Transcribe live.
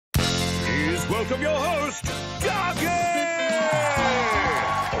welcome your host, Duggee!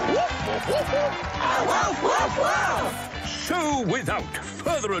 Woof, woof, woof! So, without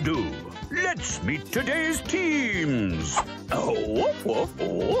further ado, let's meet today's teams. Woof, woof,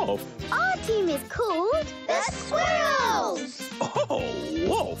 woof. Our team is called the Squirrels.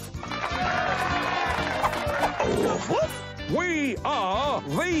 Woof. Woof, woof. We are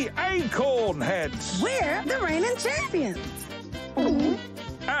the Acorn Heads. We're the reigning champions.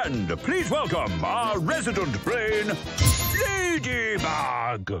 And please welcome our resident brain,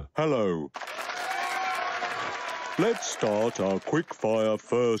 Ladybug. Hello. Let's start our quick-fire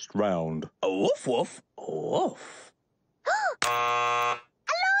first round. Woof, woof, woof. A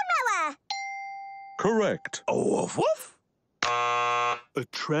lawnmower. Correct. Woof, woof. A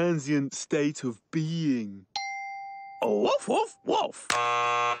transient state of being. Woof, woof, woof.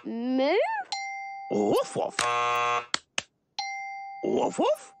 Moo. Woof, woof. Woof,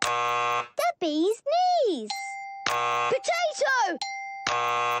 woof. The bee's knees. Potato.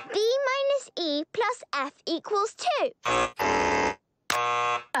 B minus E plus F equals 2. A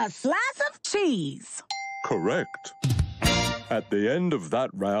slice of cheese. Correct. At the end of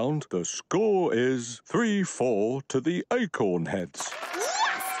that round, the score is 3-4 to the Acorn Heads.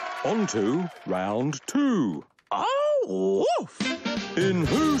 Yes! On to round 2. Oh, woof. In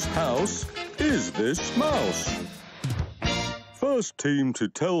whose house is this mouse? First team to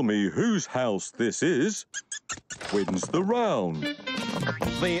tell me whose house this is wins the round.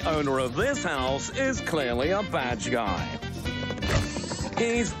 The owner of this house is clearly a badge guy.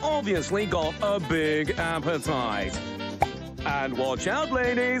 He's obviously got a big appetite. And watch out,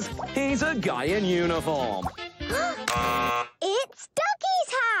 ladies, he's a guy in uniform. It's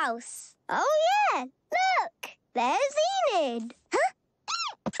Duggie's house. Oh, yeah. Look, there's Enid.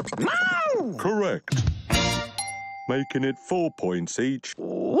 Meow! Correct. Making it 4 points each.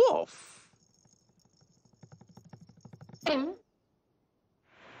 Woof. Meow!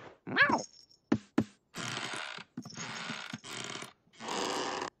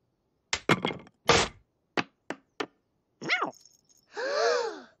 Meow!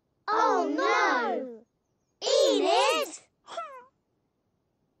 Oh, no. Enid!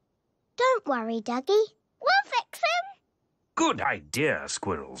 Don't worry, Duggee. We'll fix him. Good idea,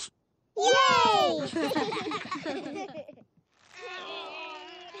 Squirrels. Yay!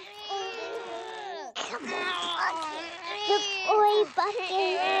 Come on. Good boy,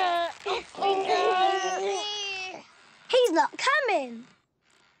 Bucky. He's not coming.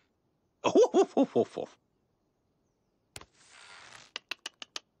 Woof, woof, woof, woof.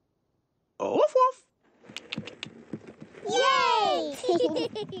 Woof, woof. Yay!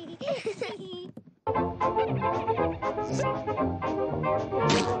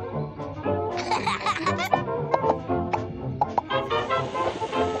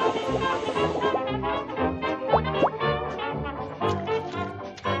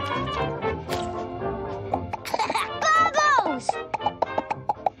 Bubbles!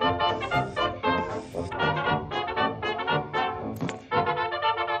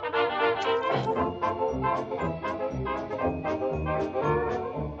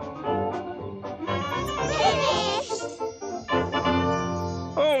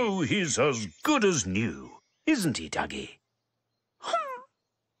 Oh, he's as good as new, isn't he, Duggee?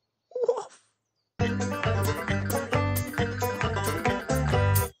 Woof.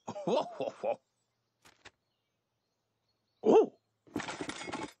 Woof, woof, woof. Oh.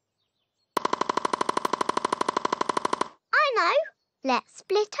 I know. Let's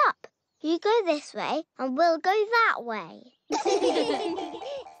split up. You go this way and we'll go that way.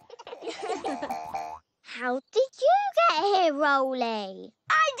 How did you get here, Roly?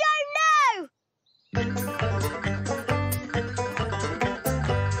 I don't know!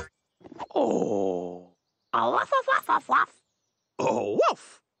 Oh. Woof, woof, woof, woof. Oh,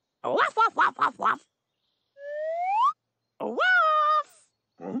 woof. Woof, woof, woof, woof, woof. Woof.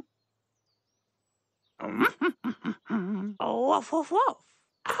 Oh, woof, woof, woof.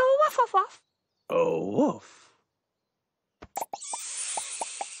 Oh, woof, woof, woof. Oh, woof.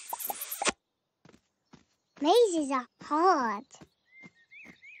 Mazes are hard.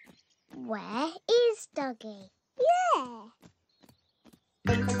 Where is Duggee? Yeah.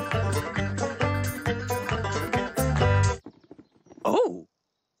 Oh.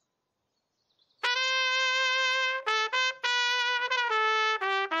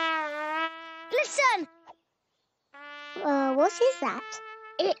 Listen! What is that?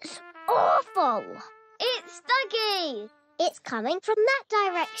 It's awful. It's Duggee. It's coming from that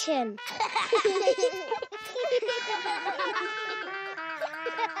direction.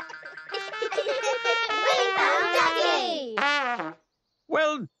 We found Duggee.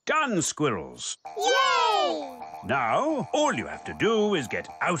 Well done, squirrels. Yay! Now, all you have to do is get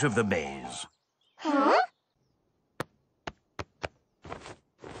out of the maze. Huh?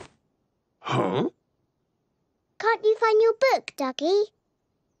 Huh? Can't you find your book, Duggee?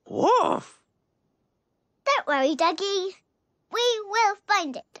 Woof! Don't worry, Duggee. We will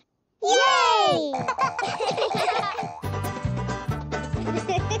find it. Yay!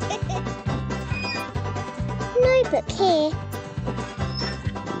 No book here.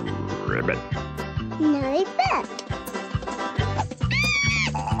 Ribbit. No book.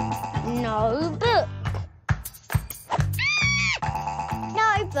 No book.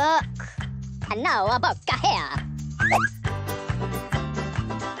 No book. And no book here.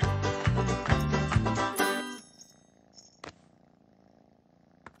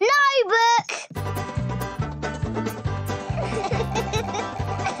 No book.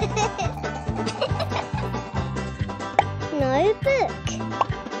 No book.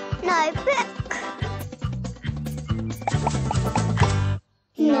 No book.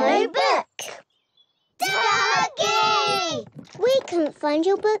 No book. Duggee! We couldn't find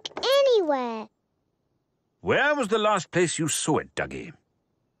your book anywhere. Where was the last place you saw it, Duggee?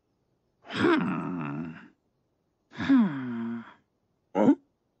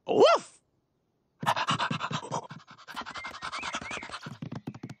 Woof!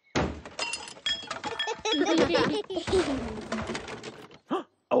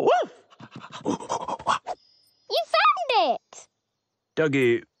 Woof! You found it!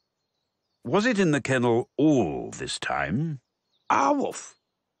 Duggee, was it in the kennel all this time? Woof!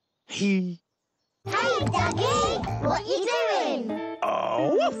 He... Hey, Duggee! What you doing?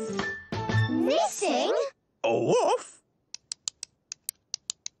 Woof! Knitting? Woof!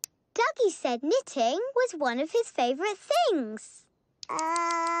 Duggee said knitting was one of his favourite things.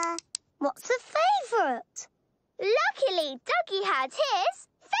 What's a favourite? Luckily, Duggee had his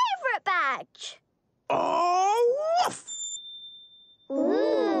favourite badge. Woof!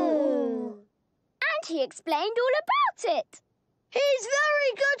 Ooh. And he explained all about it. He's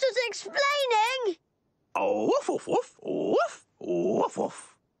very good at explaining. Woof, woof, woof, woof, woof,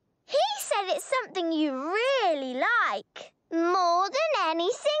 woof. He said it's something you really like, more than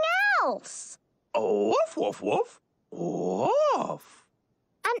anything else. Woof, woof, woof, woof.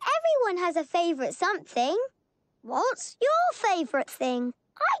 And everyone has a favourite something. What's your favourite thing?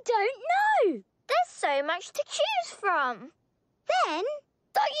 I don't know. There's so much to choose from. Then,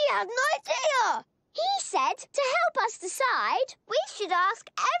 Duggee had an idea. He said to help us decide, we should ask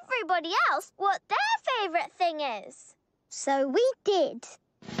everybody else what their favourite thing is. So we did.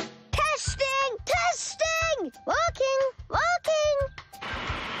 Testing! Testing! Working! Working!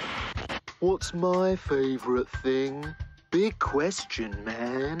 What's my favourite thing? Big question,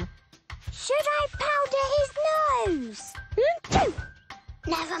 man. Should I powder his nose?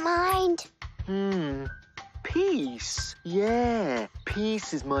 Never mind. Peace. Yeah,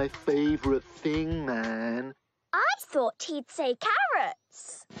 peace is my favourite thing, man. I thought he'd say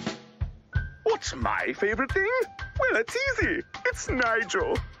carrots. What's my favourite thing? Well, it's easy. It's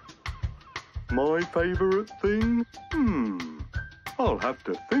Nigel. My favourite thing? I'll have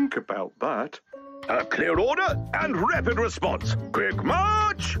to think about that. A clear order and rapid response. Quick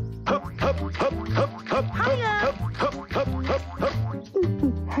march! Hup, hup, hup, hup, hup, hup, hup, hup, hup, hup, hup.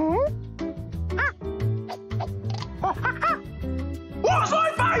 What's my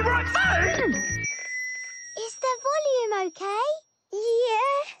favourite thing? Is the volume okay?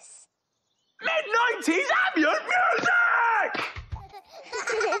 Yes. Mid-90s ambient music!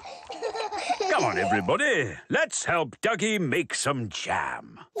 Come on, everybody. Let's help Duggee make some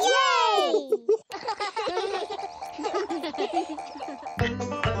jam. Yay!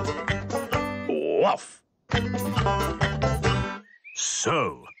 Woof!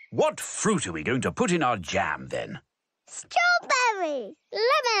 So, what fruit are we going to put in our jam, then? Strawberry,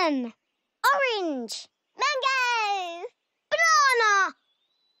 lemon, orange, mango, banana.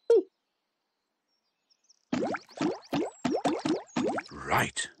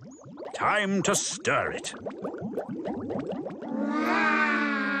 Right. Time to stir it.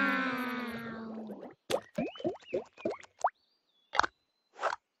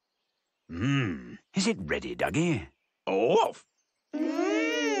 Is it ready, Duggee? Woof!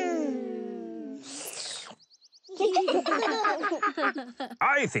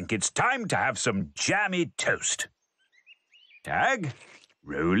 I think it's time to have some jammy toast. Tag,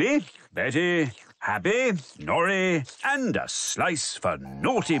 Roly, Betty, Happy, Norrie, and a slice for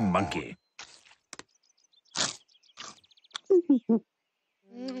Naughty Monkey.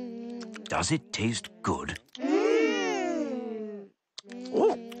 Does it taste good?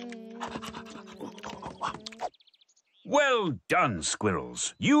 Well done,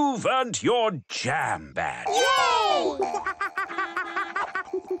 squirrels. You've earned your jam badge. Yay!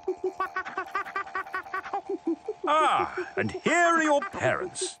 And here are your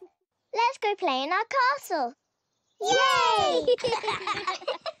parents. Let's go play in our castle. Yay!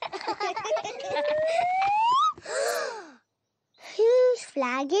 Whose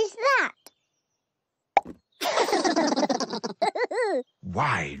flag is that?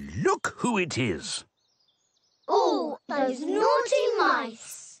 Why, look who it is. Oh, those naughty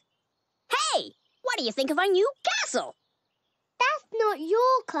mice. Hey, what do you think of our new castle? That's not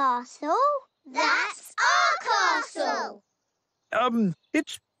your castle. That's our castle.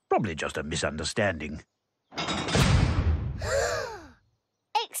 It's probably just a misunderstanding.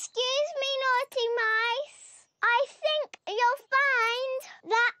 Excuse me, naughty mice. I think you'll find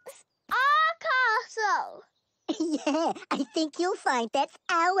that's our castle. Yeah, I think you'll find that's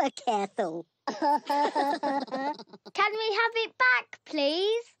our castle. Can we have it back,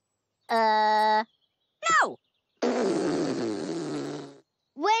 please? No!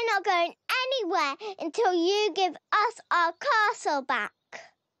 We're not going anywhere until you give us our castle back.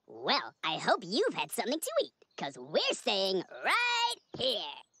 Well, I hope you've had something to eat, 'cause we're staying right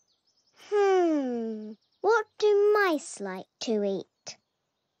here. What do mice like to eat?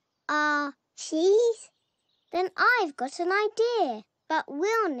 Cheese? Then I've got an idea. But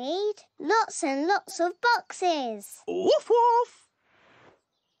we'll need lots and lots of boxes. Woof woof!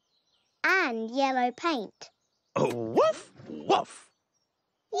 And yellow paint. Woof woof!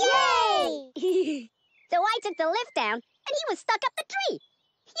 Yay! So I took the lift down, and he was stuck up the tree.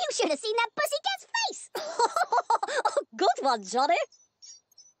 You should have seen that pussycat's face. Good one, Johnny.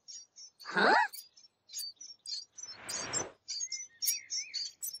 Huh?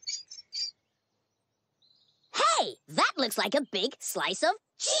 Hey, that looks like a big slice of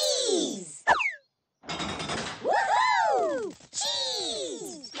cheese. Woohoo!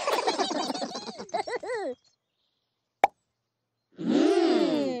 Cheese!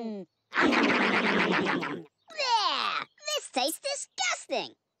 There! This tastes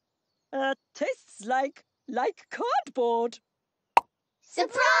disgusting. Tastes like cardboard.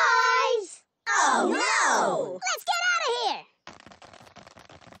 Surprise! Oh, no! Let's get out of here!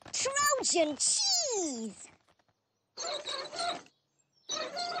 Trojan cheese!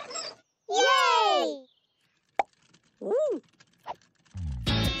 Yay! Ooh.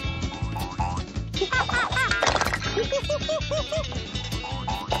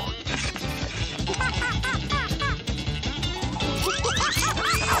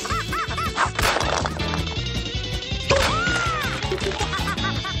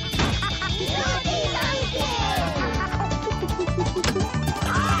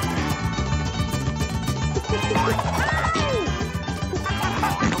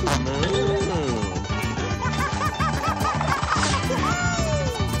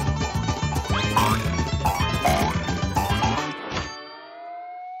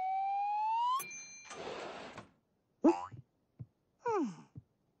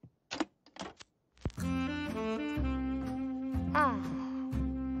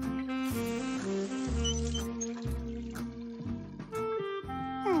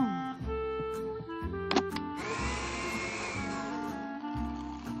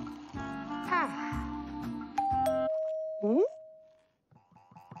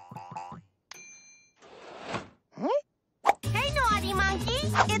 Hey, naughty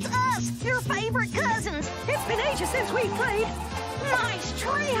monkey! It's us, your favorite cousins. It's been ages since we played. Nice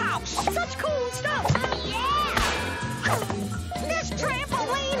treehouse! Such cool stuff! Yeah! This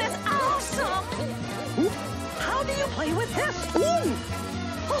trampoline is awesome! How do you play with this?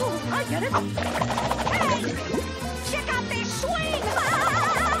 Oh, I get it. Hey! Check out this swing!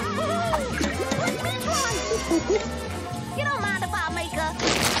 Let me try! You don't mind if I make a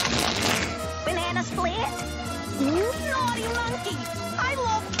banana split? Naughty monkey! I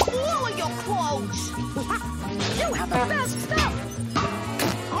love all of your clothes! You have the best stuff!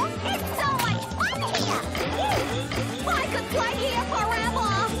 It's so much fun here! I could play here forever!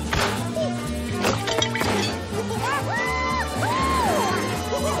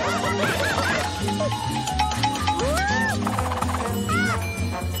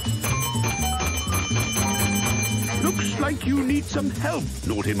 Looks like you need some help,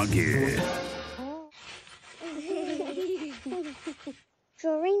 naughty monkey.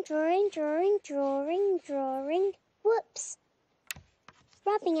 Drawing, drawing, drawing, drawing, drawing. Whoops.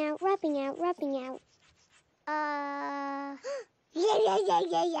 Rubbing out, rubbing out, rubbing out. Yeah. La la la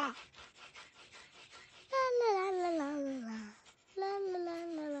la la la. La la la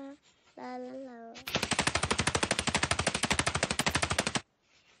la la. La la la.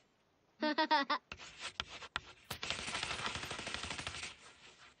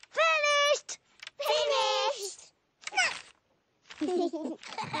 We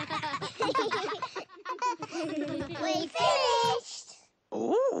finished!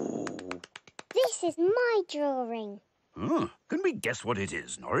 Oh. This is my drawing. Oh, can we guess what it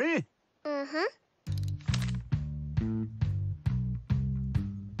is, Norrie? Uh-huh.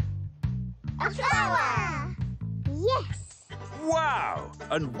 A flower! Yes. Wow!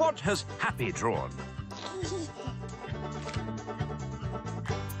 And what has Happy drawn?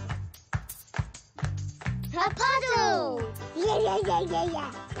 A puddle!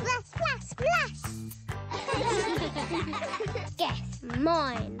 Yeah. Splash. Guess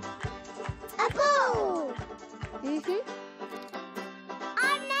mine. A ball! I'm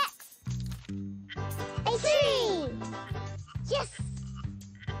next. A tree! Yes!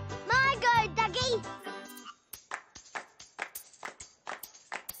 My go, Duggee!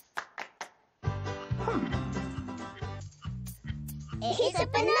 It's a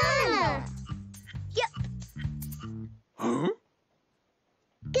banana! Yep. Huh?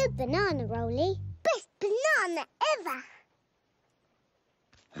 Good banana, Roly. Best banana ever.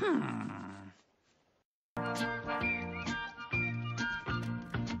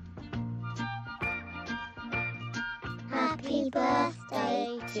 Happy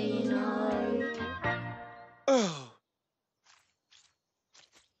birthday, Tino. Oh,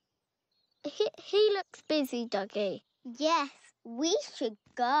 He looks busy, Duggee. Yes, we should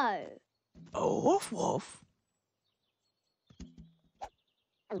go. woof woof.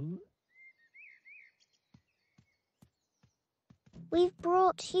 We've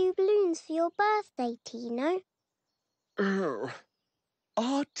brought you balloons for your birthday, Tino.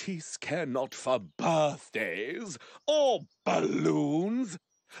 Artists care not for birthdays or balloons.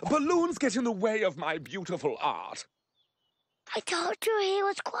 Balloons get in the way of my beautiful art. I told you he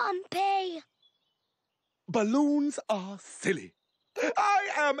was grumpy. Balloons are silly. I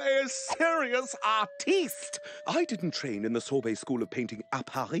am a serious artiste. I didn't train in the Sorbet School of Painting à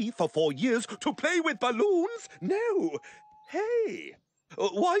Paris for 4 years to play with balloons. No. Hey,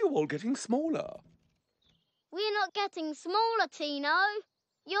 why are you all getting smaller? We're not getting smaller, Tino.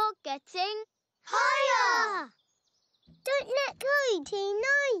 You're getting higher. Don't let go,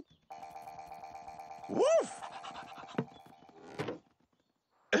 Tino. Woof!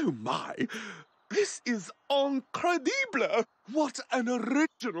 Oh, my. This is incredible! What an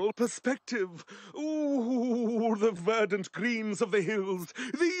original perspective! Ooh, the verdant greens of the hills,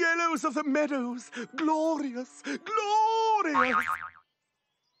 the yellows of the meadows. Glorious, glorious!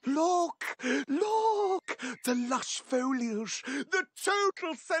 Look, the lush foliage, the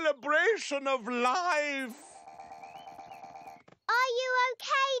total celebration of life. Are you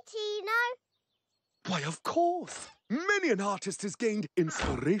okay, Tino? Why, of course. Many an artist has gained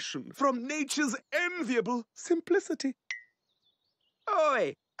inspiration from nature's enviable simplicity.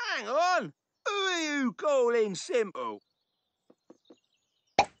 Oi, hang on. Who are you calling simple?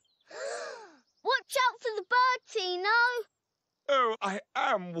 Watch out for the bird, Tino. Oh, I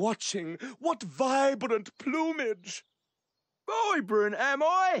am watching. What vibrant plumage. Vibrant, am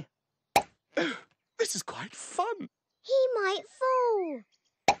I? Oh, this is quite fun. He might fall.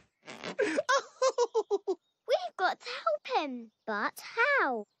 We've got to help him. But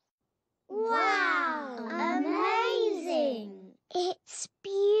how? Wow! Amazing! It's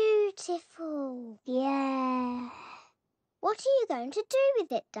beautiful. Yeah. What are you going to do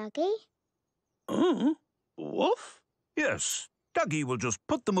with it, Duggee? Woof? Yes, Duggee will just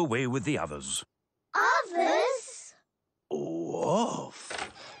put them away with the others. Others?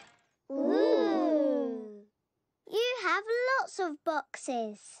 Woof. Ooh. You have lots of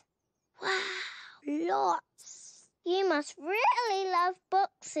boxes. Wow, lots. You must really love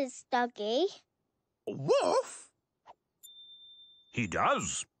boxes, Duggee. Woof? He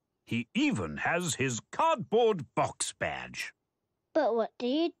does. He even has his cardboard box badge. But what do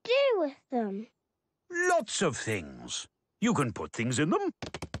you do with them? Lots of things. You can put things in them,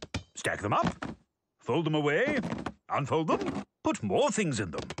 stack them up, fold them away, unfold them, put more things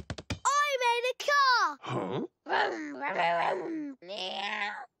in them. I made a car! Huh?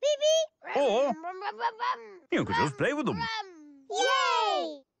 Beep, beep. Or you could just play with them.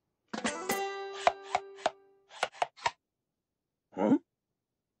 Yay! Huh?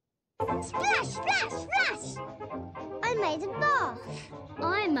 Splash, splash, splash! I made a bath.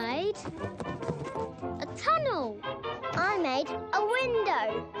 I made a tunnel. I made a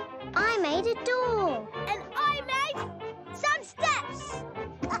window. I made a door. And I made some steps.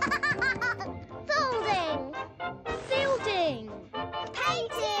 Folding. Fielding.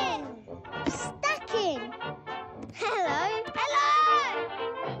 Painting. Stacking. Hello. Hello.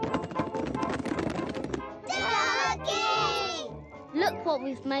 Duggee! Look what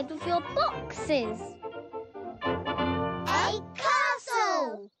we've made with your boxes. A car!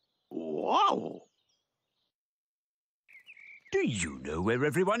 Wow! Do you know where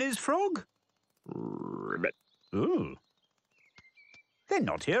everyone is, Frog? Ribbit. Oh. They're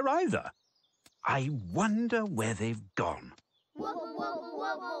not here either. I wonder where they've gone. Wobble, wobble,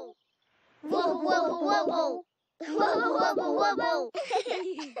 wobble. Wobble, wobble, wobble. Wobble, wobble, wobble.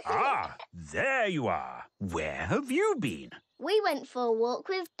 Ah, there you are. Where have you been? We went for a walk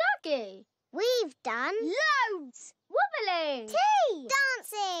with Duggee. We've done loads. Wobbling. Tea.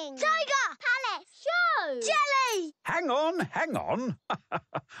 Dancing. Tiger. Palace. Show. Jelly. Hang on.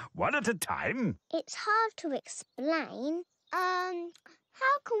 One at a time. It's hard to explain.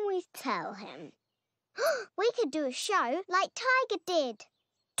 How can we tell him? We could do a show like Tiger did.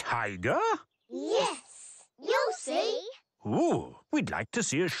 Tiger? Yes. You'll see. Ooh, we'd like to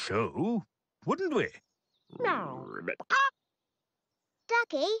see a show, wouldn't we? No. Ribbit.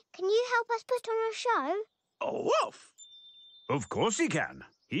 Duggee, can you help us put on a show? A wolf! Of course he can.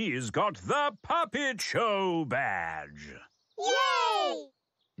 He's got the Puppet Show badge. Yay!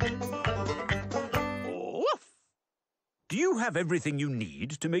 Wolf! Do you have everything you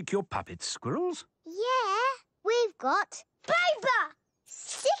need to make your puppets, Squirrels? Yeah, we've got paper,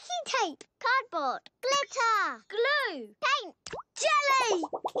 sticky tape, cardboard, glitter, glue, paint,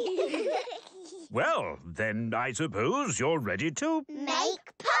 jelly. Well, then I suppose you're ready to...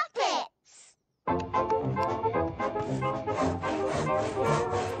 Make puppets.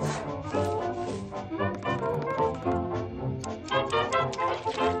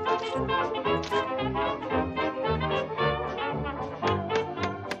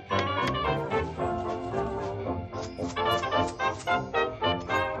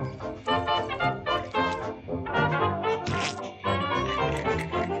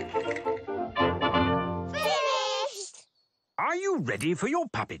 Are you ready for your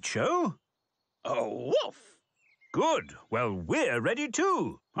puppet show? A wolf! Good. Well, we're ready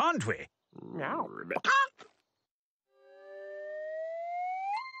too, aren't we? Meow. Ribbit.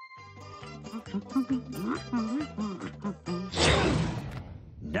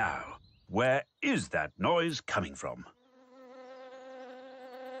 Now, where is that noise coming from?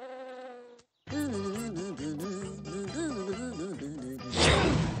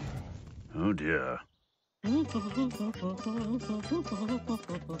 Oh, dear.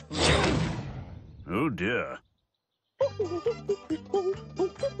 Oh, dear.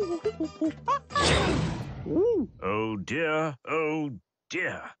 Oh, dear. Oh,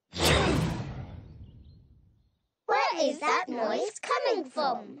 dear. Where is that noise coming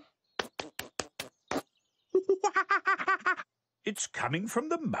from? It's coming from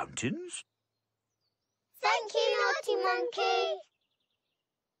the mountains? Thank you, Naughty Monkey.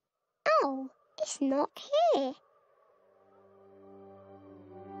 Oh, it's not here.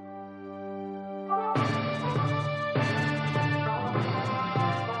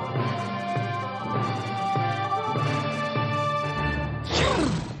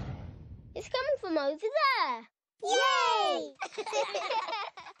 It's coming from over there. Yay!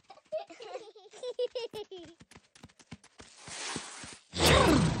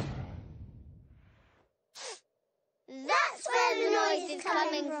 That's where the noise is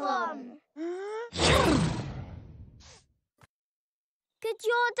coming from. Could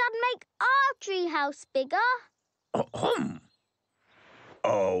your dad make our treehouse bigger?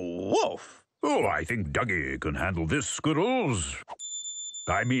 A wolf! Oh, I think Duggee can handle this, Squirrels.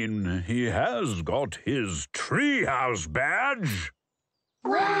 I mean, he has got his treehouse badge.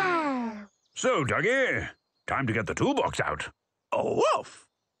 Wow! So, Duggee, time to get the toolbox out. A wolf!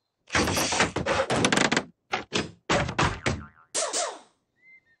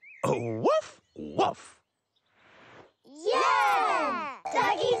 A woof, woof. Yeah!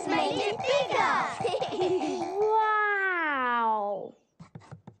 Duggee's made it bigger! Wow!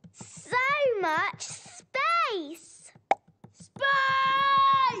 So much space! Space!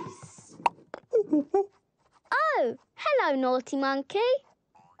 Oh, hello, Naughty Monkey.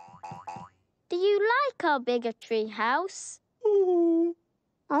 Do you like our bigger tree house?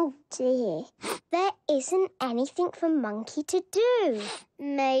 Oh dear, there isn't anything for Monkey to do.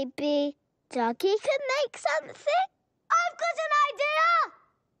 Maybe Duggee can make something? I've got an idea!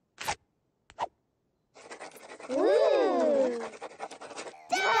 Ooh!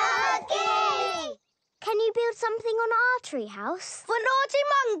 Duggee! Can you build something on our tree house? For Naughty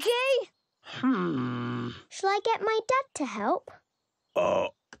Monkey? Shall I get my dad to help?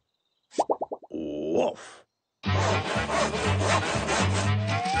 Wolf.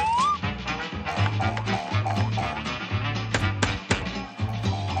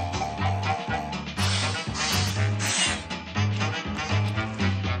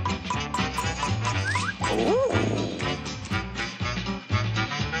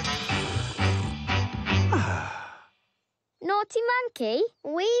 Monkey,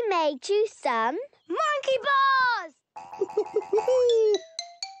 we made you some monkey bars!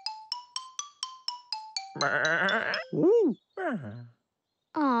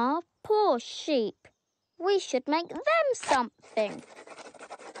 Ah, poor sheep. We should make them something.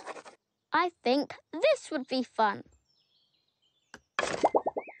 I think this would be fun.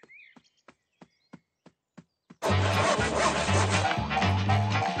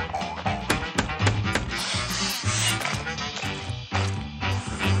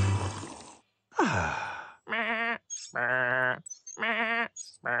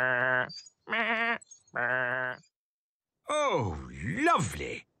 Oh,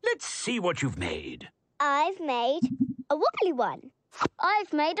 lovely. Let's see what you've made. I've made a wobbly one.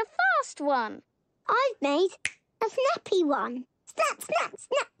 I've made a fast one. I've made a snappy one. Snap, snap,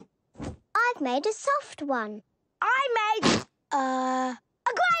 snap. I've made a soft one. I made a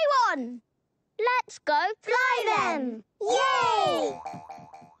grey one. Let's go fly them. Yay!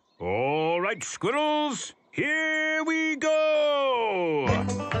 All right, squirrels, here we go!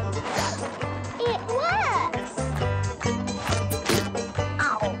 It works!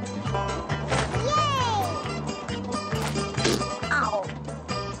 Ow! Yay! Ow!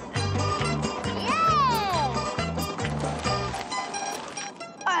 Yay!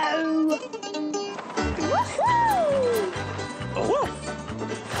 Oh! Woohoo! Oh!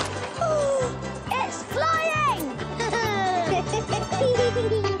 It's flying!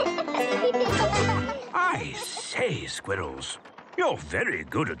 I say, squirrels, you're very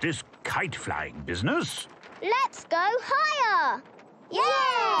good at this kite-flying business. Let's go higher!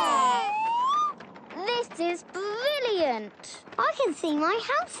 Yay! This is brilliant. I can see my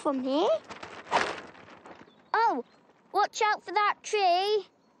house from here. Oh, watch out for that tree.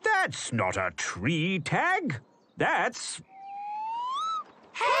 That's not a tree, Tag. That's...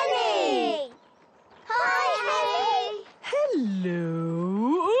 Henny! Hi, Henny!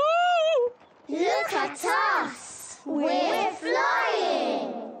 Hello. Look at us! We're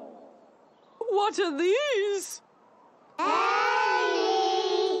flying! What are these?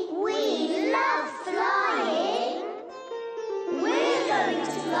 Henny! We love flying! We're going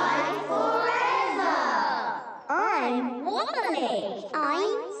to fly forever! I'm wobbly!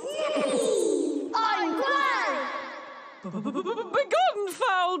 I'm snappy! I'm glad! Begone,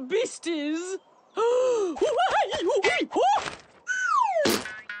 foul beasties!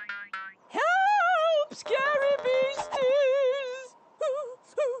 Help, scary beasties!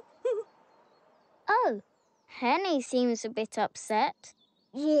 Oh, Henny seems a bit upset.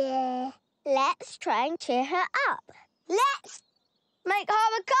 Yeah, let's try and cheer her up. Let's make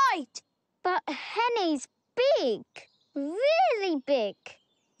her a kite! But Henny's big, really big.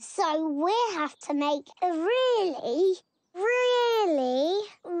 So we have to make a really, really,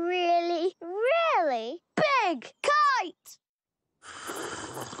 really, really big kite!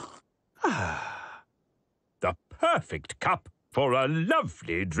 The perfect cup for a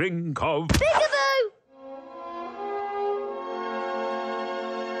lovely drink of... Peekaboo!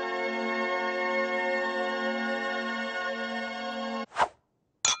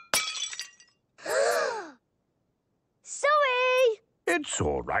 Sorry! It's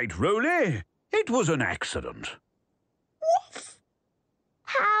all right, Roly. It was an accident. Woof!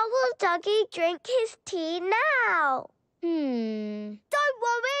 How will Duggee drink his tea now? Don't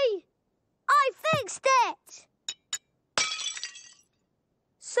worry! I fixed it!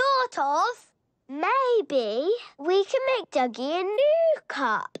 Sort of. Maybe we can make Duggee a new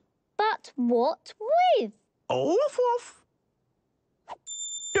cup. But what with? Off, off.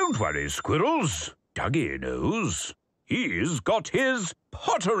 Don't worry, squirrels. Duggee knows. He's got his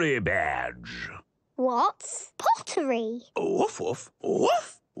pottery badge. What's pottery? Woof, woof,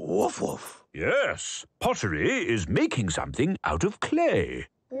 woof, woof, woof. Yes, pottery is making something out of clay.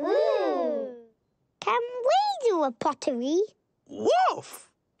 Ooh. Can we do a pottery? Woof!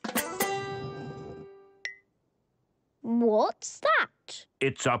 What's that?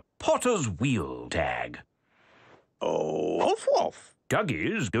 It's a potter's wheel, Tag. Woof, woof.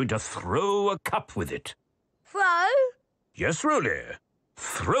 Duggee's going to throw a cup with it. Throw? Yes, Roly.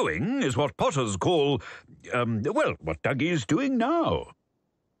 Throwing is what potters call, well, what Duggee's doing now.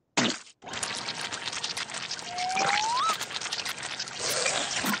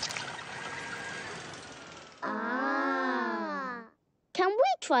 Ah. Can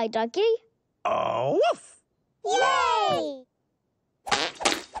we try, Duggee? Woof! Yay!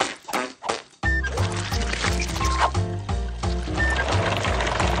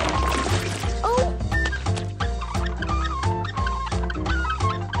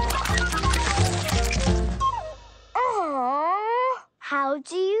 Oh! How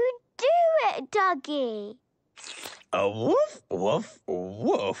do you do it, Duggee? A woof, woof,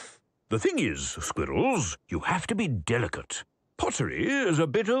 woof. The thing is, Squirrels, you have to be delicate. Pottery is a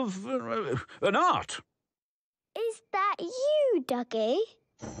bit of an art. Is that you, Duggee?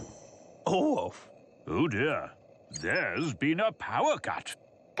 Woof. Oh dear, there's been a power cut.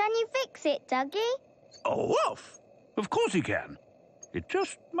 Can you fix it, Duggee? Woof. Of course he can. It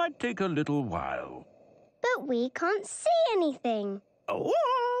just might take a little while. But we can't see anything.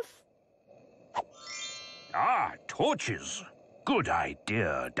 Woof. Ah, torches. Good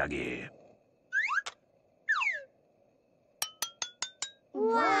idea, Duggee.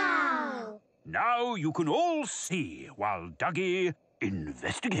 Wow! Now you can all see while Duggee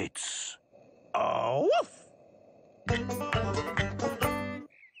investigates. Woof.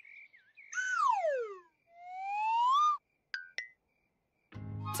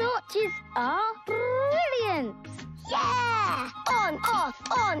 Torches are brilliant! Yeah! On, off,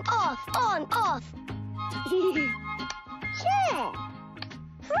 on, off, on, off. Chair.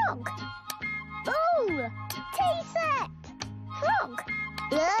 Frog. Bowl. Tea set. Frog.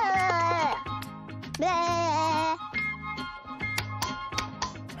 Blah. Blah.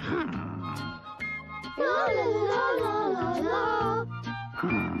 La la la la la la.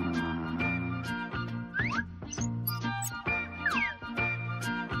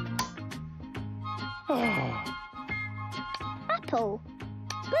 Apple.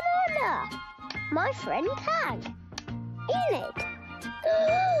 Banana. My friend Tag. Enid.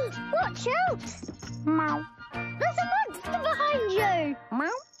 Watch out! Meow. There's a monster behind you!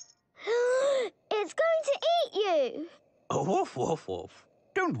 Meow. It's going to eat you! Woof, woof, woof.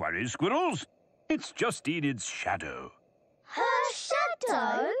 Don't worry, Squirrels. It's just Enid's shadow. Her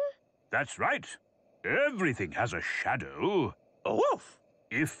shadow? That's right. Everything has a shadow. Woof.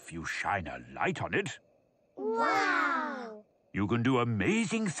 If you shine a light on it, Wow! you can do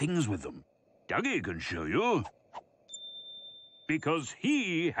amazing things with them. Duggee can show you. Because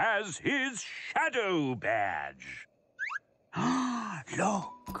he has his shadow badge.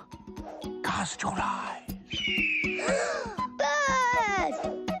 Look. Cast your eyes. Bird!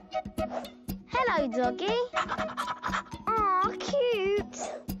 Hello, Duggee. Aw, cute.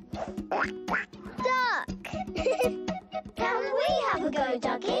 Duck. Can we have a go,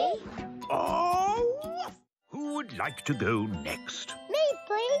 Duggee? Oh! Who would like to go next? Me,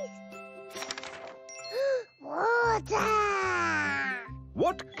 please. Water!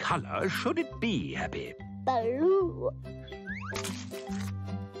 What colour should it be, Abby? Blue.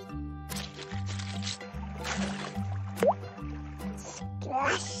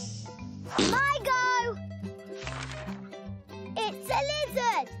 Splash. My go! It's a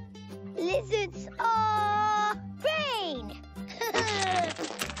lizard. Lizards are green.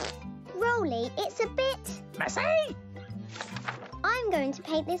 Roly, it's a bit Messy. I'm going to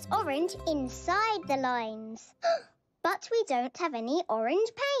paint this orange inside the lines. But we don't have any orange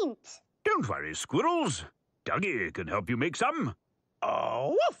paint. Don't worry, Squirrels. Duggee can help you make some.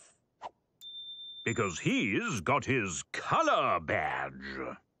 Woof. Because he's got his colour badge.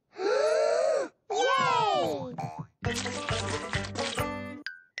 Yay!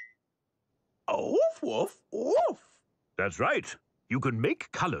 Woof, woof, woof. That's right. You can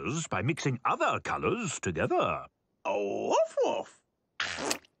make colours by mixing other colours together. Woof, woof.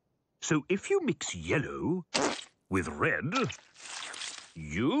 So if you mix yellow with red,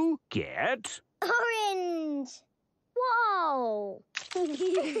 you get... Orange! Whoa! Time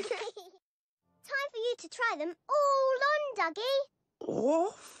for you to try them all on, Duggee.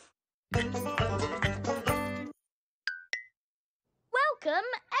 Woof. Welcome,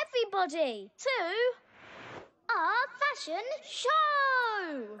 everybody, to our fashion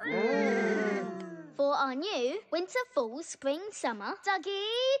show! For our new winter, fall, spring, summer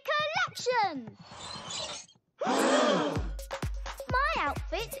Duggee collection! My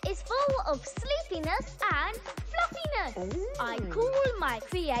outfit is full of sleepiness and fluffiness. I call my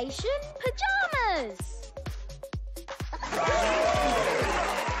creation pyjamas.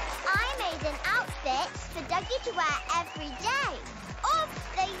 I made an outfit for Duggee to wear every day of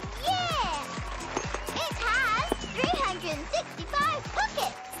the year. It has 365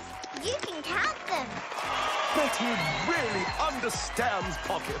 pockets. You can count them. Betty really understands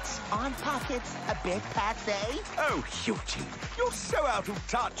pockets. Aren't pockets a bit passe? Oh, Hughie, you're so out of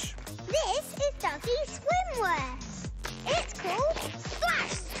touch. This is Duggee's swimwear. It's called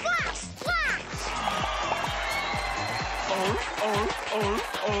Splash, Splash, Splash. Oh.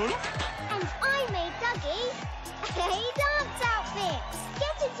 And I made Duggee a dance outfit.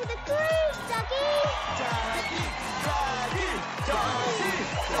 Get into the groove, Duggee.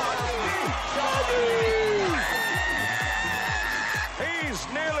 He's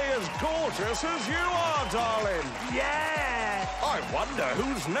nearly as gorgeous ambitious as you are, darling. Yeah! I wonder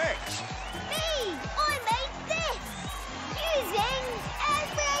who's next. Me! I made this! Using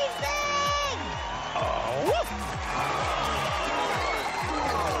everything! Oh!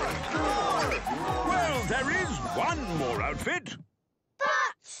 Well, there is one more outfit.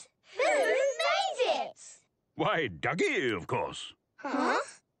 But who made it? Why, Duggee, of course. Huh?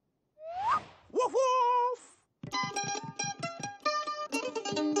 Woof woof!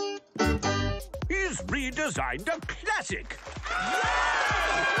 He's redesigned a classic.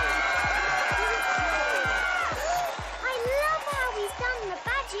 I love how he's done the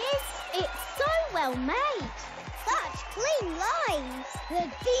badges. It's so well made. Such clean lines. The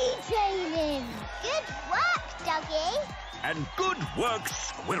detailing. Good work, Duggee. And good work,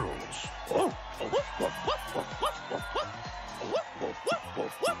 Squirrels.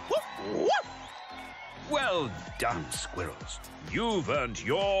 Well done, Squirrels. You've earned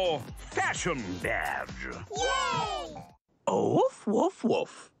your fashion badge. Yay! Woof woof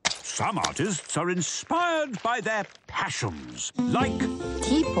woof. Some artists are inspired by their passions, like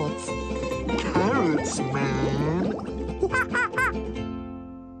Teapots. Carrots, man.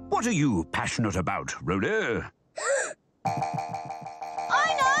 What are you passionate about, Roly? I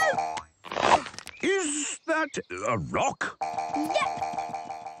know! Is that a rock? Yep.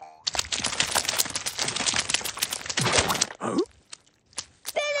 Oh?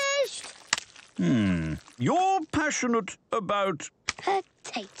 Finished! You're passionate about...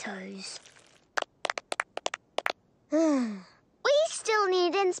 Potatoes. We still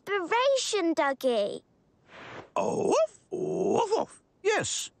need inspiration, Duggee. Woof woof woof.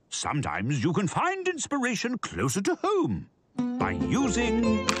 Yes, sometimes you can find inspiration closer to home by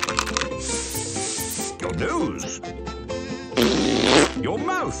using your nose, your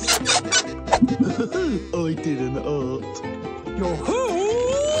mouth, I did an art. Your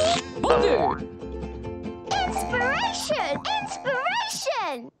whole body. Inspiration!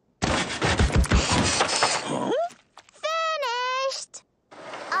 Inspiration! Huh? Finished!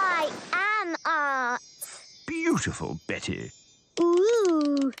 I am art. Beautiful, Betty.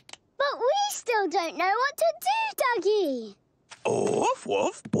 Ooh. But we still don't know what to do, Duggee. Woof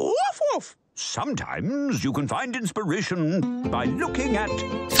woof woof woof. Sometimes you can find inspiration by looking at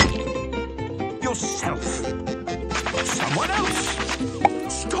yourself, someone else,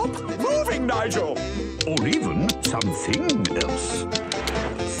 Stop moving, Nigel. or even something else.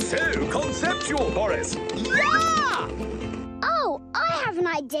 So conceptual, Boris. Yeah! Oh, I have an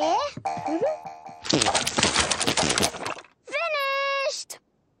idea. Finished!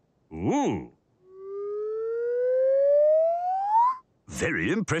 Ooh.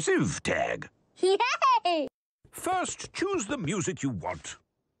 Very impressive, Tag. Yay! First, choose the music you want.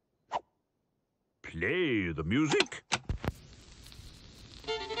 Play the music.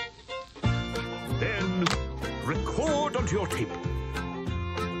 Then, record onto your tape.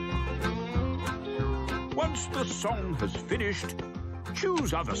 Once the song has finished,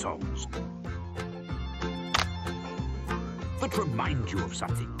 choose other songs that remind you of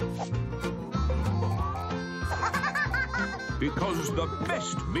something. Because the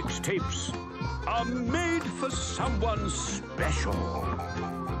best mixtapes are made for someone special.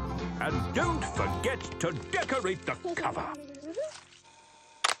 And don't forget to decorate the cover.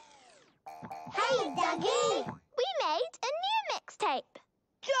 Hey, Duggee! We made a new mixtape.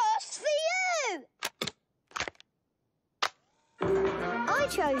 Just for you! I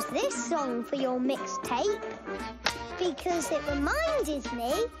chose this song for your mixtape because it reminded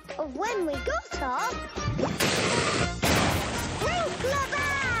me of when we got our sprinkler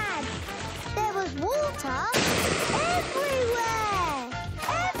bag. There was water everywhere!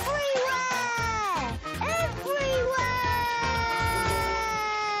 Everywhere! Everywhere!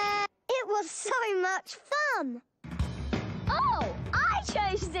 It was so much fun. Oh, I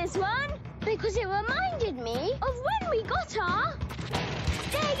chose this one because it reminded me of when we got our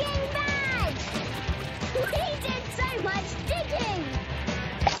digging bag. We did so much digging.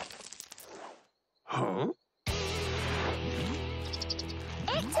 Huh?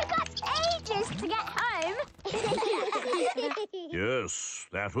 It took us ages to get home. Yes,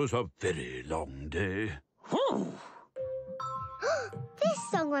 that was a very long day. This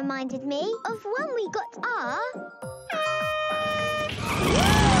song reminded me of when we got our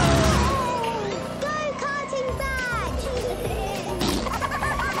go-karting badge.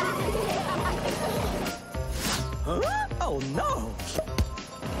 Huh? Oh no!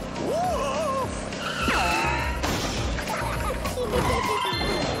 Woof!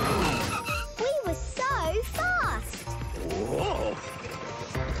 We were so fast. Whoa!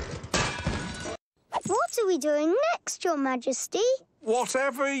 What are we doing next, Your Majesty?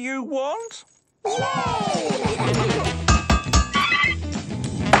 Whatever you want?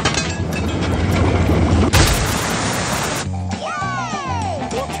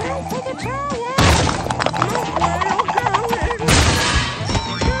 Watch out for the tower! Look where you're going!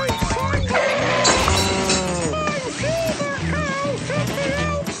 Keep fighting! I see the house at the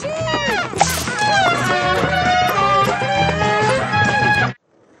outside!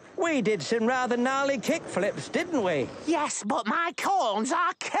 We did some rather gnarly kickflips, didn't we? Yes, but my corns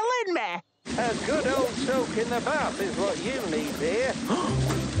are killing me. A good old soak in the bath is what you need, dear.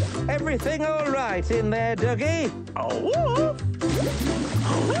 Everything all right in there, Duggee? Oh!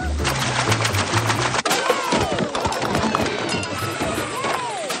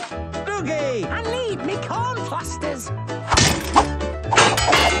 Duggee! I need me corn plasters.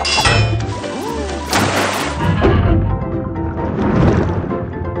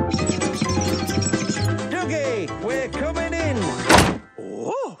 Duggee, we're coming in.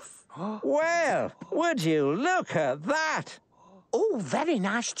 Oof. Well, would you look at that? Oh, very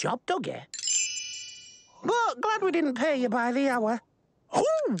nice job, Duggee. But glad we didn't pay you by the hour.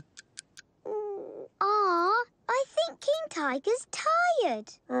 Oh! Aw, I think King Tiger's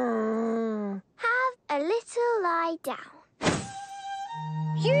tired. Have a little lie down.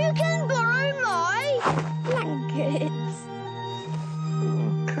 You can borrow my blankets.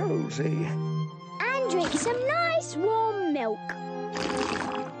 Cozy. And drink some nice warm milk.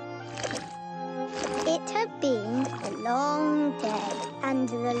 It had been a long day, and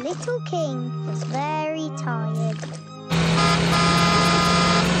the little king was very tired.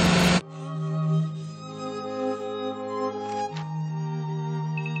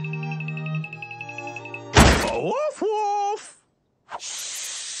 Woof, woof.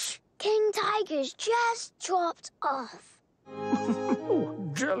 Shh! King Tiger's just dropped off.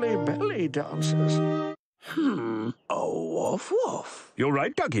 Jelly belly dancers. Oh, woof, woof. You're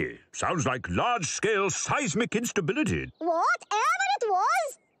right, Duggee. Sounds like large-scale seismic instability. Whatever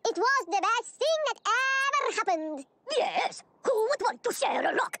it was the best thing that ever happened. Yes, who would want to share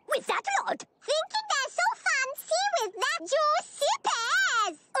a rock with that lot? Thinking they're so fancy with that juicy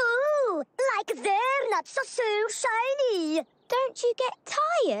pears. Ooh, like they're not so shiny. Don't you get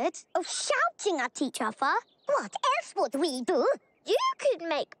tired of shouting at each other? What else would we do? You could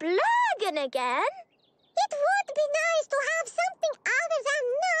make Blurgan again. It would be nice to have something other than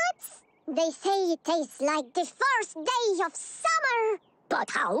nuts. They say it tastes like the first day of summer. But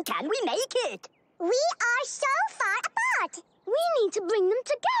how can we make it? We are so far apart. We need to bring them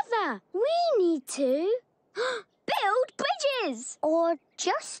together. We need to Build bridges. Or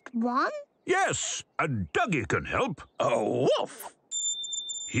just one? Yes, and Duggee can help. Oh, woof.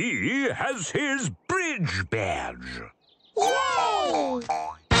 He has his bridge badge. Yay!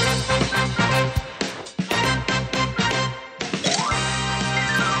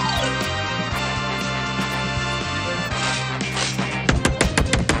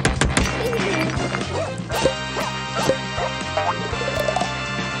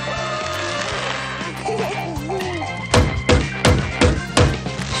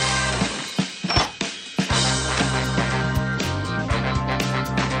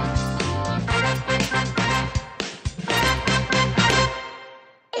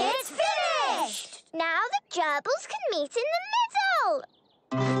 Gerbils can meet in the middle.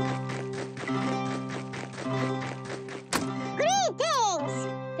 Greetings!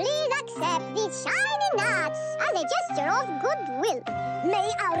 Please accept these shiny nuts as a gesture of goodwill. May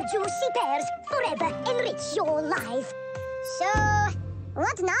our juicy pears forever enrich your life. So,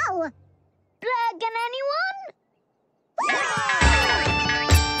 what now? Blurgan, anyone?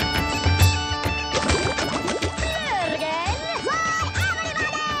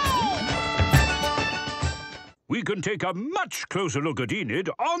 We can take a much closer look at Enid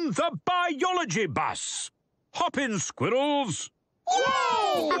on the biology bus. Hop in, squirrels.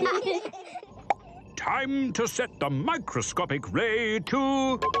 Yay! Time to set the microscopic ray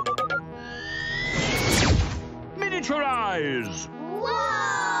to miniaturize.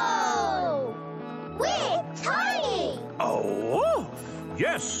 Whoa! We're tiny! Oh,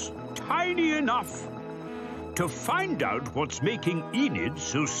 Yes, tiny enough to find out what's making Enid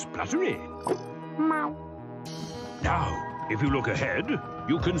so spluttery. Now, if you look ahead,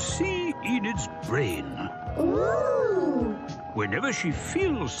 you can see Enid's brain. Ooh! Whenever she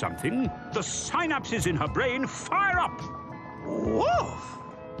feels something, the synapses in her brain fire up. woof.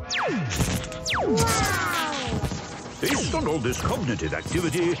 Wow! Based on all this cognitive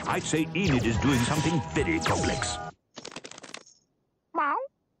activity, I'd say Enid is doing something very complex.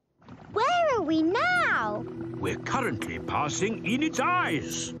 Where are we now? We're currently passing Enid's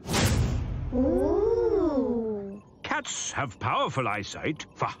eyes. Ooh. Bats have powerful eyesight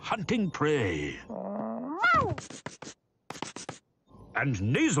for hunting prey. And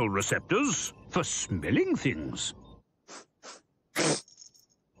nasal receptors for smelling things.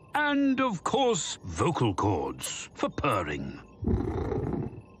 And, of course, vocal cords for purring.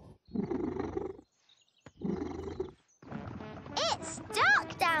 It's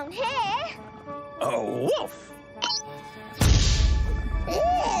dark down here. A wolf!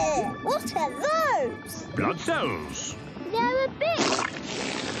 Ew, what are those? Blood cells. They're a bit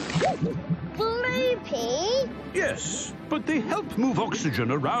gloopy. Yes, but they help move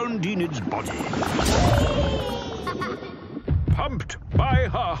oxygen around Enid's body. Pumped by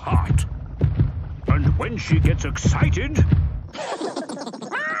her heart. And when she gets excited,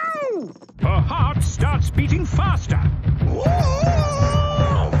 her heart starts beating faster.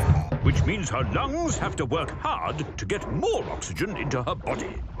 Which means her lungs have to work hard to get more oxygen into her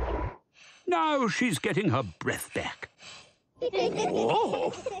body. Now she's getting her breath back. Trip!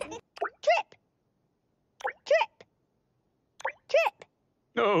 Trip! Trip!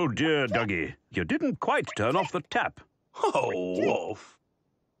 Oh, dear, Duggee. You didn't quite turn off the tap. Oh, wolf.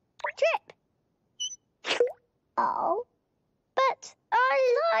 Trip! Oh, but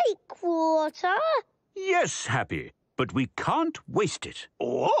I like water. Yes, Happy, but we can't waste it.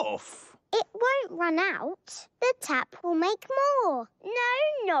 Wolf. It won't run out. The tap will make more. No,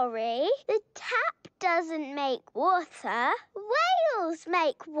 Norrie. The tap doesn't make water. Whales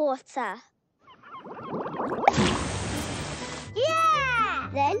make water. Yeah!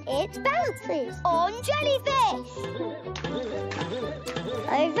 Then it bounces on jellyfish.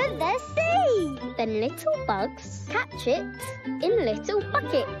 Over the sea. Then little bugs catch it in little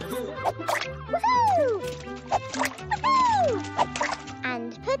buckets. Woohoo! Woohoo!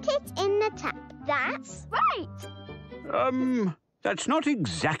 And put it in the tap. That's right. That's not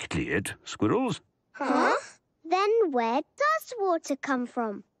exactly it, Squirrels. Huh? Then where does water come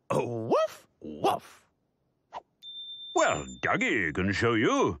from? A wolf, wolf. Well, Duggee can show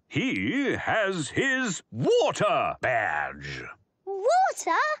you. He has his water badge.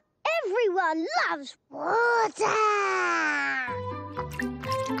 Water? Everyone loves water!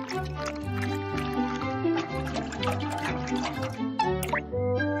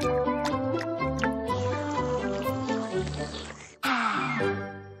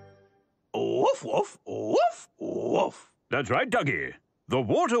 Woof, woof, woof, woof. That's right, Duggee. The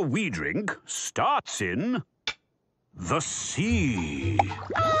water we drink starts in the sea.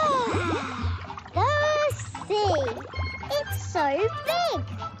 The sea. It's so big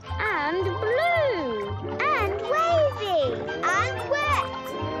and blue and wavy and wet.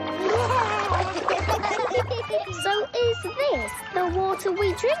 So is this the water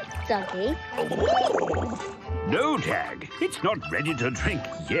we drink, Duggee? No, Tag. It's not ready to drink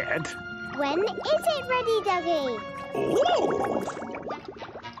yet. When is it ready, Duggee?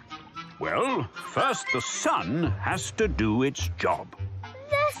 Well, first the sun has to do its job.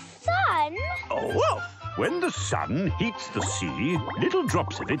 The sun? When the sun heats the sea, little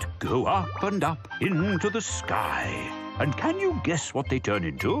drops of it go up and up into the sky. And can you guess what they turn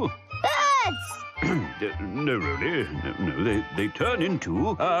into? Birds! No, Roly. No, they turn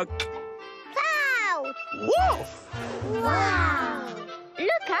into Cloud! Wolf! Wow!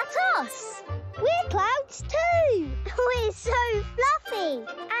 Look at us! We're clouds too! We're so fluffy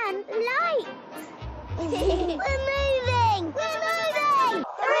and light! We're moving! We're moving!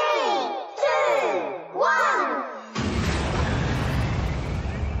 3, 2, 1!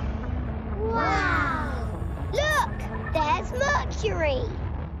 Wow! Look! There's Mercury!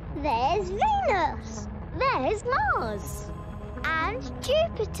 There's Venus! There's Mars! And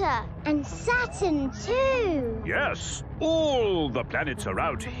Jupiter! And Saturn too! Yes, all the planets are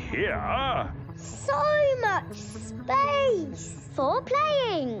out here. So much space! For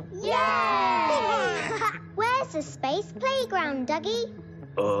playing! Yay! Where's the space playground, Duggee?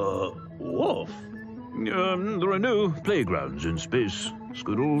 Wolf. There are no playgrounds in space,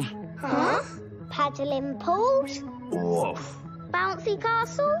 Squirrels. Huh? Paddling pools? Wolf. Bouncy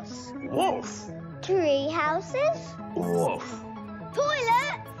castles? Wolf. Tree houses? Wolf.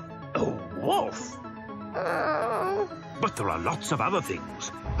 Toilet? Oh, wolf. Oh. But there are lots of other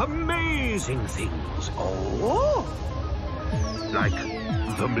things. Amazing things. Oh. Like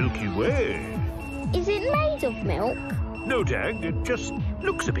the Milky Way. Is it made of milk? No, Tag, it just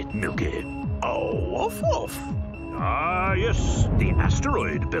looks a bit milky. Oh, wolf, wolf. Ah, yes, the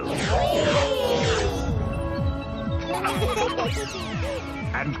asteroid belt.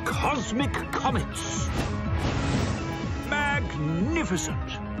 And cosmic comets.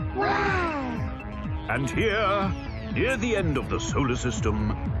 Magnificent. Wow! And here, near the end of the solar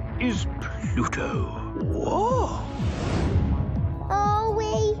system, is Pluto. Whoa! Are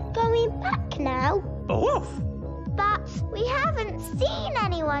we going back now? Off! But we haven't seen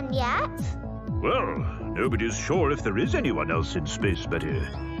anyone yet. Well, nobody's sure if there is anyone else in space, Betty.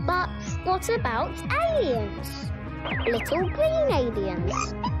 But what about aliens? Little green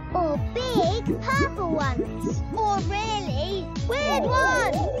aliens? Or big purple ones? Or really weird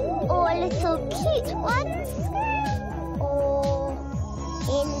ones? Or little cute ones? Or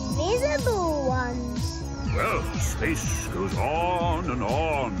invisible ones? Well, space goes on and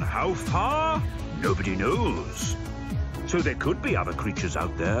on. How far? Nobody knows. So there could be other creatures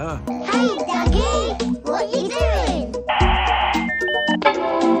out there. Hey, Duggee! What you doing?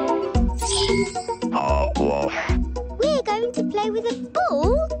 We're going to play with a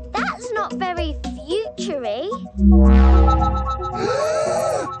ball? That's not very future-y.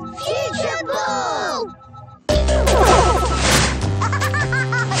 Future ball! What are the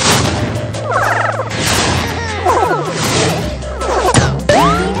rules?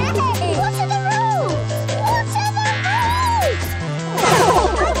 What are the rules?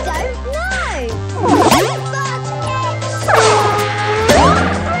 I don't know. But it's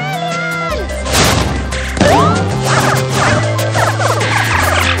brilliant!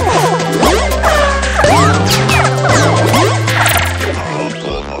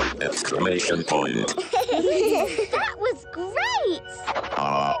 Exclamation point. That was great!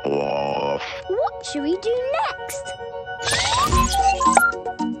 What should we do next?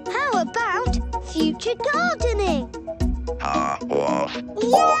 How about future gardening?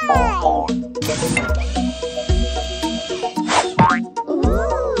 Yay!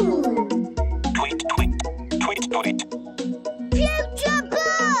 Ooh! Tweet, tweet, tweet, tweet. Future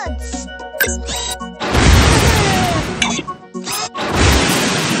birds!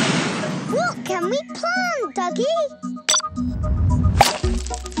 What can we plant, Duggee?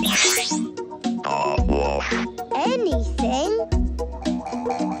 Anything?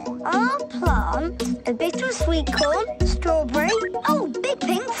 I'll plant a bit of sweet corn, strawberry, oh, big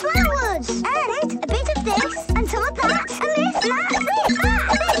pink flowers, and a bit of this, and some of that, and this, this.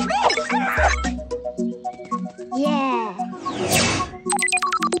 Yeah. Wow.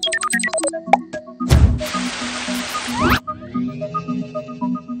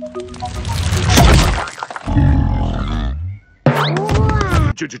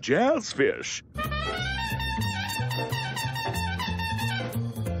 Jazzfish.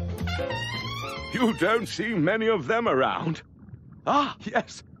 You don't see many of them around. Ah,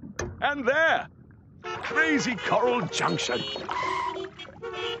 yes. And there. Crazy Coral Junction.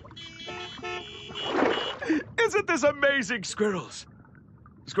 Isn't this amazing, squirrels?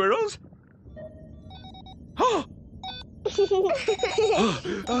 Squirrels? Oh!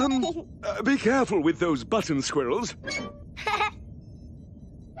 Be careful with those button squirrels.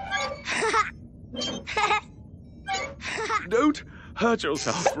 Don't hurt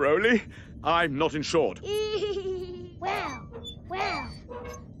yourself, Roly. I'm not insured. Wow, wow,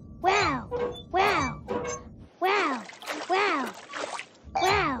 wow, wow, wow, wow,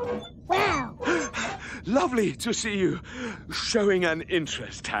 wow, wow. Lovely to see you showing an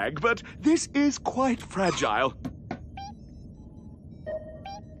interest, Tag, but this is quite fragile.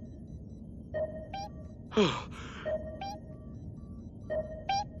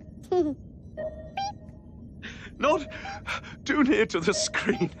 Not too near to the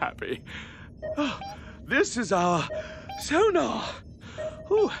screen, Happy. This is our sonar.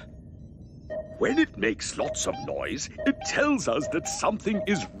 Ooh. When it makes lots of noise, it tells us that something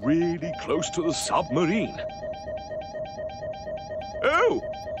is really close to the submarine. Oh!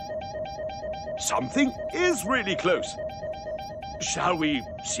 Something is really close. Shall we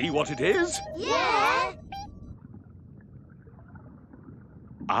see what it is? Yeah!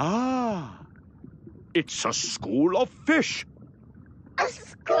 Ah! It's a school of fish. A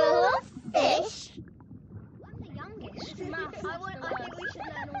school of fish? I'm the youngest. I think we should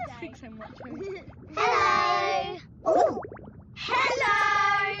learn all day. Hello! Ooh.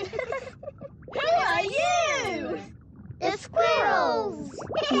 Hello! Who are you? The squirrels!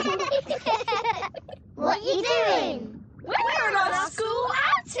 What you doing? We're on our school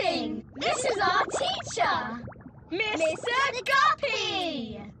outing. This is our teacher, Miss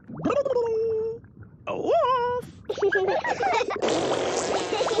Guppy. Off!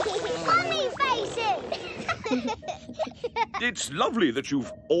 Funny faces! It's lovely that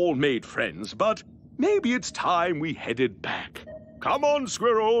you've all made friends, but maybe it's time we headed back. Come on,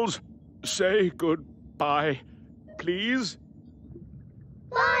 squirrels. Say goodbye, please.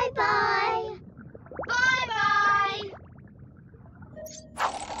 Bye-bye. Bye-bye.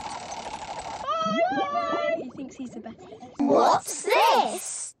 He thinks he's the best. What's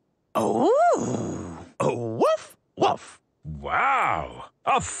this? Oh!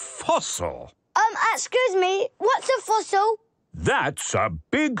 A fossil. Excuse me, what's a fossil? That's a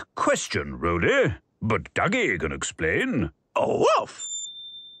big question, Roly. But Duggee can explain. A wolf.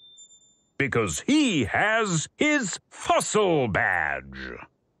 Because he has his fossil badge.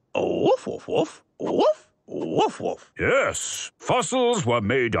 Woof, woof, woof. Woof, woof, woof. Yes, fossils were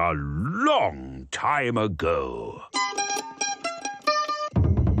made a long time ago.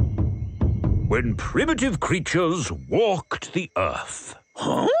 When primitive creatures walked the earth.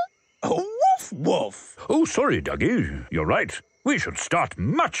 Huh? A woof, woof. Oh, sorry, Duggee. You're right. We should start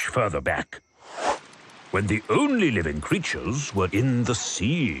much further back. When the only living creatures were in the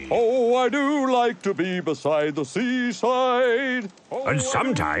sea. Oh, I do like to be beside the seaside. Oh, And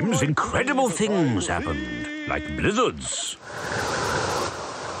sometimes incredible things happened, like blizzards.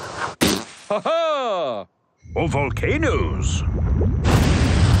 Ha-ha! Or volcanoes.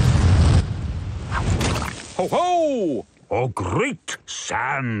 Ho-ho! Or great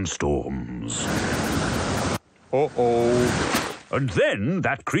sandstorms. Uh-oh. And then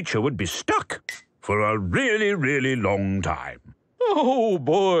that creature would be stuck for a really, really long time. Oh,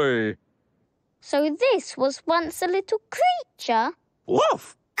 boy. So this was once a little creature?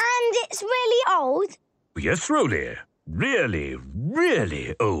 Woof. And it's really old? Yes, Roly. Really,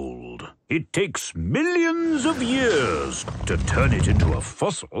 really old. It takes millions of years to turn it into a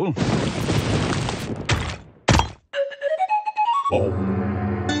fossil. Hey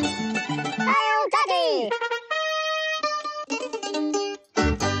Duggee!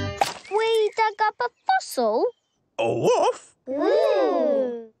 We dug up a fossil? A wolf? Ooh.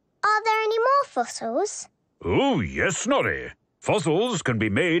 Are there any more fossils? Oh, yes, Norrie. Fossils can be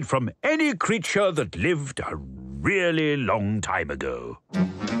made from any creature that lived a really long time ago.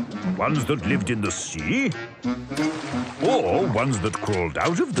 Ones that lived in the sea, or ones that crawled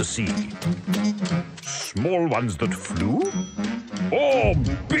out of the sea. Small ones that flew, or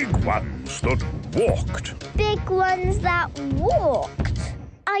big ones that walked. Big ones that walked?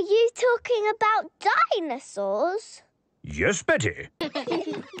 Are you talking about dinosaurs? Yes, Betty. Hey,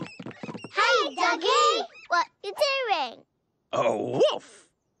 Duggee! What you doing? A wolf.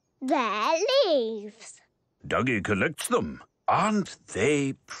 They're leaves. Duggee collects them. Aren't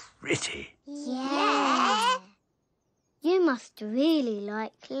they pretty? Yeah. You must really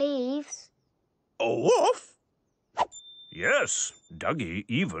like leaves. A wolf? Yes, Duggee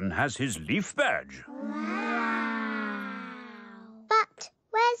even has his leaf badge. Wow. But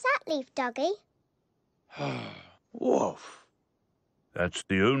where's that leaf, Duggee? Wolf. That's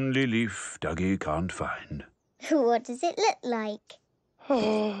the only leaf Duggee can't find. What does it look like?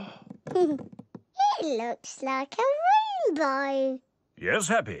 It looks like a rainbow. Yes,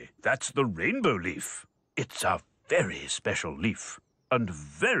 Happy, that's the rainbow leaf. It's a very special leaf and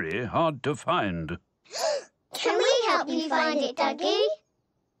very hard to find. Can we help you find it, Duggee?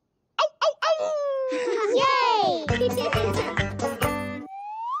 Yay!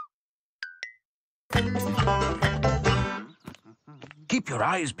 Keep your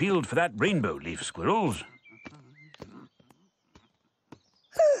eyes peeled for that rainbow leaf, squirrels.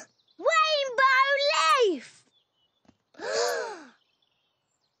 Rainbow leaf!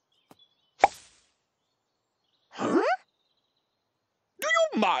 Huh? Do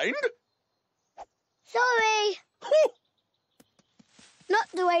you mind? Sorry.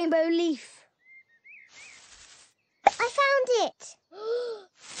 Not the rainbow leaf. I found it.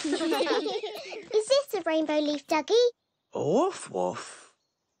 Is this a rainbow leaf, Duggee? A wolf, wolf.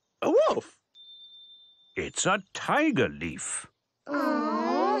 A wolf. It's a tiger leaf.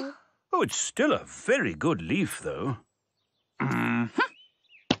 Aww. Oh, it's still a very good leaf, though. Come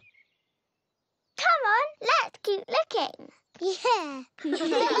on, let's keep looking. Yeah.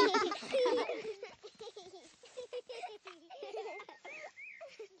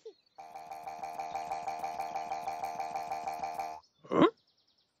 Huh?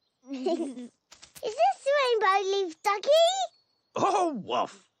 Is this a rainbow leaf, Duggee? Oh,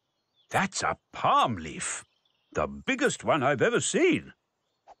 wolf. That's a palm leaf. The biggest one I've ever seen.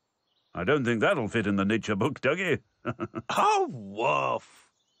 I don't think that'll fit in the nature book, Duggee. A wolf.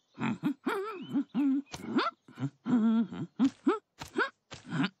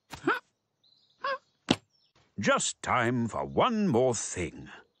 Just time for one more thing.